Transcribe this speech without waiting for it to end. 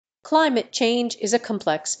Climate change is a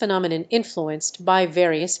complex phenomenon influenced by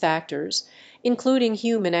various factors, including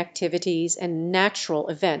human activities and natural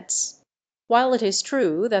events. While it is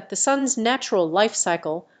true that the sun's natural life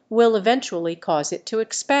cycle will eventually cause it to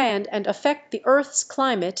expand and affect the Earth's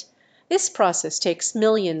climate, this process takes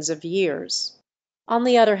millions of years. On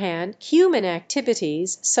the other hand, human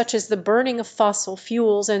activities, such as the burning of fossil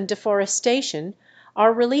fuels and deforestation,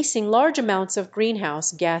 are releasing large amounts of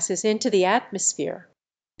greenhouse gases into the atmosphere.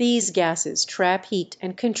 These gases trap heat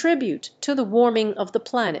and contribute to the warming of the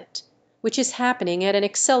planet, which is happening at an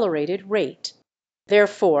accelerated rate.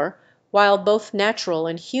 Therefore, while both natural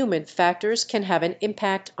and human factors can have an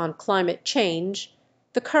impact on climate change,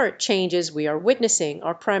 the current changes we are witnessing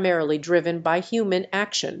are primarily driven by human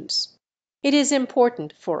actions. It is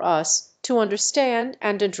important for us to understand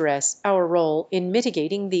and address our role in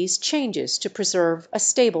mitigating these changes to preserve a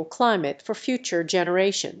stable climate for future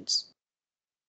generations.